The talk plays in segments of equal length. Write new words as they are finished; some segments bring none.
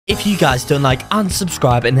If you guys don't like and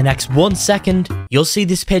subscribe in the next 1 second, you'll see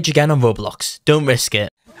this page again on Roblox. Don't risk it.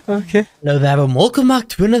 Okay. Hello there and welcome back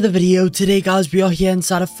to another video. Today guys, we are here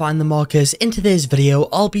inside of Find the Markers. In today's video,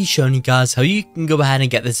 I'll be showing you guys how you can go ahead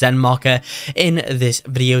and get the ZEN marker in this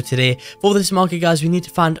video today. For this marker guys, we need to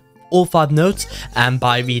find all 5 notes, and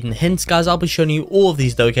by reading the hints guys, I'll be showing you all of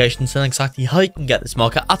these locations and exactly how you can get this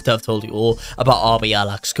marker after I've told you all about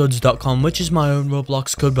rblxcodes.com, which is my own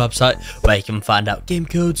Roblox code website where you can find out game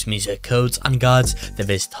codes, music codes and guides. There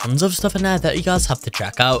is tons of stuff in there that you guys have to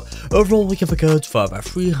check out. Overall, we give codes for over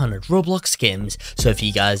 300 Roblox games, so if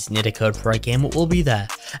you guys need a code for a game, it will be there.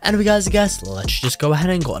 Anyway guys, I guess let's just go ahead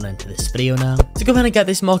and go on into this video now. To go ahead and get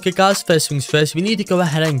this marker guys, first things first, we need to go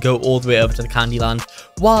ahead and go all the way over to the Candyland.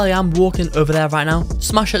 While I am walking over there right now,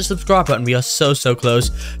 smash that subscribe button. We are so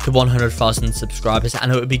close to 100,000 subscribers,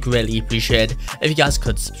 and it would be greatly appreciated if you guys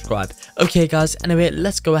could subscribe. Okay guys, anyway,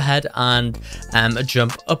 let's go ahead and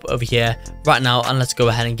jump up over here right now, and let's go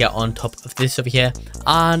ahead and get on top of this over here,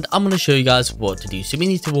 and I'm going to show you guys what to do. So we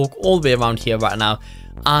need to walk all the way around here right now,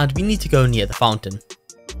 and we need to go near the fountain.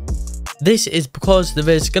 This is because there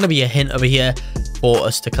is going to be a hint over here for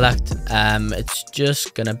us to collect. It's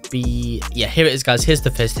just going to be, yeah, here it is guys. Here's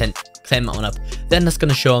the first hint. Claim that one up. Then that's going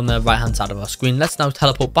to show on the right hand side of our screen. Let's now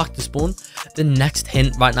teleport back to spawn. The next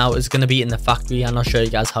hint right now is going to be in the factory, and I'll show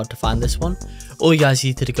you guys how to find this one. All you guys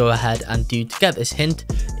need to go ahead and do to get this hint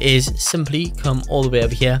is simply come all the way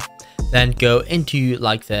over here, then go into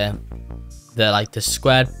like the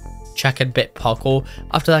squared checkered bit parkour.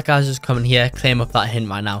 After that guys, just come in here, claim up that hint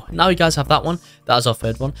right now. Now you guys have that one. That is our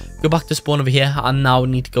third one. Go back to spawn over here, and now we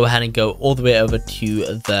need to go ahead and go all the way over to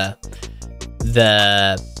the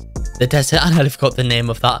desert. I nearly forgot the name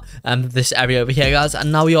of that this area over here guys, and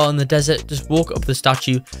now we are in the desert. Just walk up the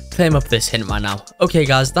statue, claim up this hint right now. Okay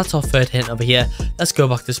guys, that's our third hint over here. Let's go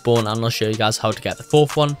back to spawn, and I'll show you guys how to get the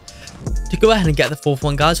fourth one. To go ahead and get the fourth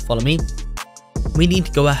one guys, follow me. We need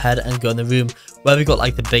to go ahead and go in the room where we got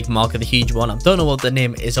like the big marker, the huge one. I don't know what the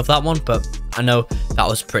name is of that one, but I know that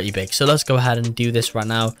was pretty big. So let's go ahead and do this right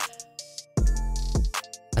now.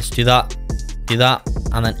 Let's do that,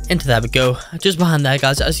 and then into there we go. Just behind there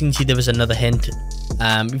guys, as you can see, there was another hint.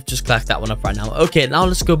 We've just collected that one up right now. Okay, now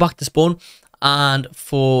let's go back to spawn, and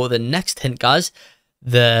for the next hint guys,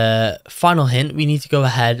 the final hint, we need to go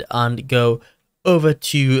ahead and go over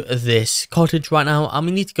to this cottage right now, and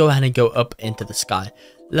we need to go ahead and go up into the sky.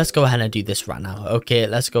 Let's go ahead and do this right now. Okay,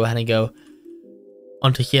 let's go ahead and go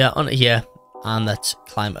onto here, and let's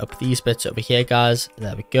climb up these bits over here guys.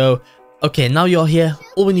 There we go. Okay, now you're here.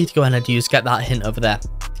 All we need to go ahead and do is get that hint over there.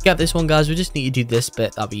 To get this one guys, we just need to do this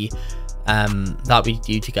bit that we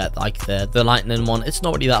do to get like the lightning one. It's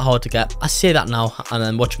not really that hard to get. I say that now, and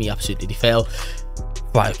then watch me absolutely fail.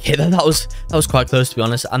 Right, okay, then that was quite close to be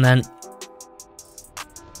honest. And then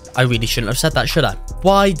I really shouldn't have said that, should I?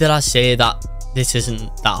 Why did I say that this isn't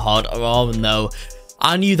that hard? Oh no,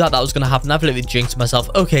 I knew that was gonna happen. I've literally jinxed myself.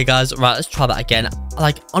 Okay guys, right, let's try that again.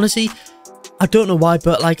 Like honestly, I don't know why,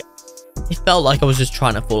 but like it felt like I was just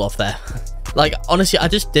trying to fall off there. Like honestly, I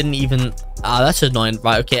just didn't even that's annoying.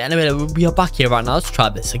 Right, okay, anyway, we are back here right now. Let's try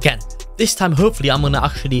this again. This time hopefully I'm gonna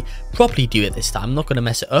actually properly do it this time. I'm not gonna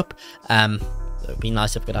mess it up. It would be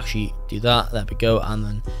nice if I could actually do that. There we go, and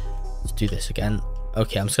then let's do this again.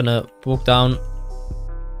 Okay, I'm just gonna walk down,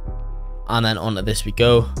 and then onto this we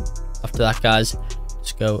go. After that guys,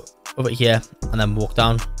 just go over here and then walk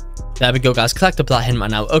down. There we go guys, collect up that hint right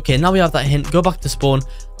now. Okay, now we have that hint, go back to spawn,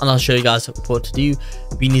 and I'll show you guys what to do.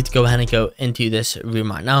 We need to go ahead and go into this room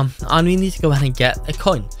right now, and we need to go ahead and get a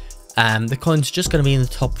coin. The coin's just going to be in the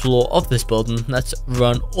top floor of this building. Let's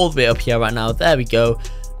run all the way up here right now. There we go.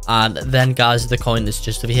 And then guys, the coin is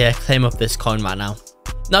just over here. Claim up this coin right now.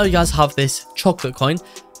 Now you guys have this chocolate coin.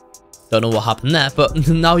 Don't know what happened there, but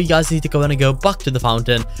now you guys need to go in and go back to the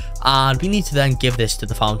fountain, and we need to then give this to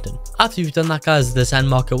the fountain. After you've done that guys, the ZEN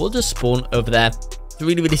marker will just spawn over there. It's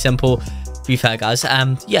really simple, to be fair guys.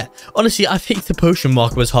 Yeah, honestly I think the potion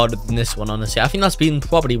marker was harder than this one. Honestly, I think that's been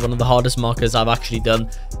probably one of the hardest markers I've actually done.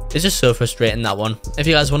 It's just so frustrating, that one. If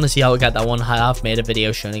you guys want to see how to get that one, I have made a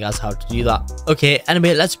video showing you guys how to do that. Okay,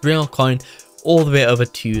 anyway, let's bring our coin all the way over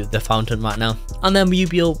to the fountain right now, and then we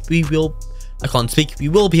will I can't speak. We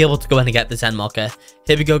will be able to go in and get the ZEN marker.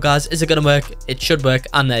 Here we go guys. Is it gonna work? It should work.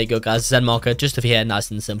 And there you go guys, ZEN marker just over here,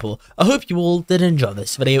 nice and simple. I hope you all did enjoy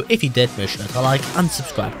this video. If you did, make sure to like and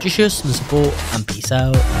subscribe. Just show some support, and peace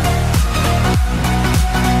out.